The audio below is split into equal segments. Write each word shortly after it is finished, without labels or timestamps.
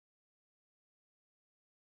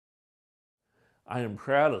I am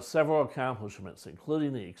proud of several accomplishments,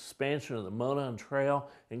 including the expansion of the Monon Trail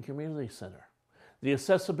and Community Center, the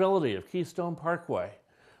accessibility of Keystone Parkway,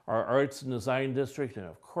 our Arts and Design District, and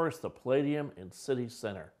of course the Palladium and City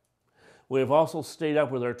Center. We have also stayed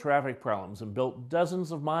up with our traffic problems and built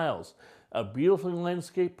dozens of miles of beautifully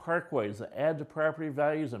landscaped parkways that add to property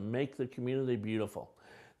values and make the community beautiful.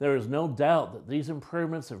 There is no doubt that these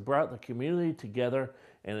improvements have brought the community together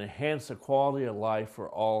and enhanced the quality of life for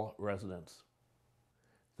all residents.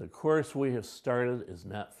 The course we have started is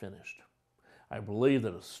not finished. I believe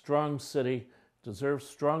that a strong city deserves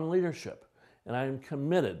strong leadership, and I am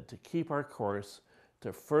committed to keep our course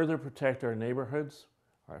to further protect our neighborhoods,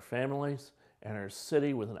 our families, and our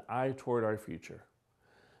city with an eye toward our future.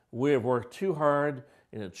 We have worked too hard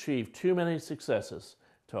and achieved too many successes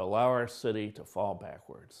to allow our city to fall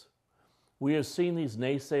backwards. We have seen these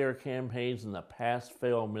naysayer campaigns in the past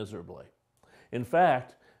fail miserably. In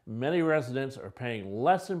fact, many residents are paying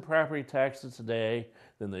less in property taxes today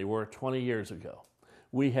than they were 20 years ago.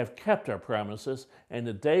 We have kept our promises, and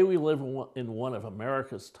today we live in one of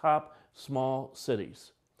America's top small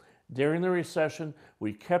cities. During the recession,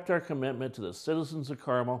 we kept our commitment to the citizens of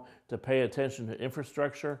Carmel to pay attention to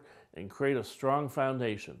infrastructure and create a strong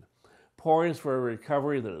foundation, poised for a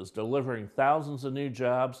recovery that is delivering thousands of new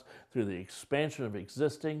jobs through the expansion of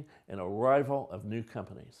existing and arrival of new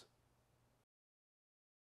companies.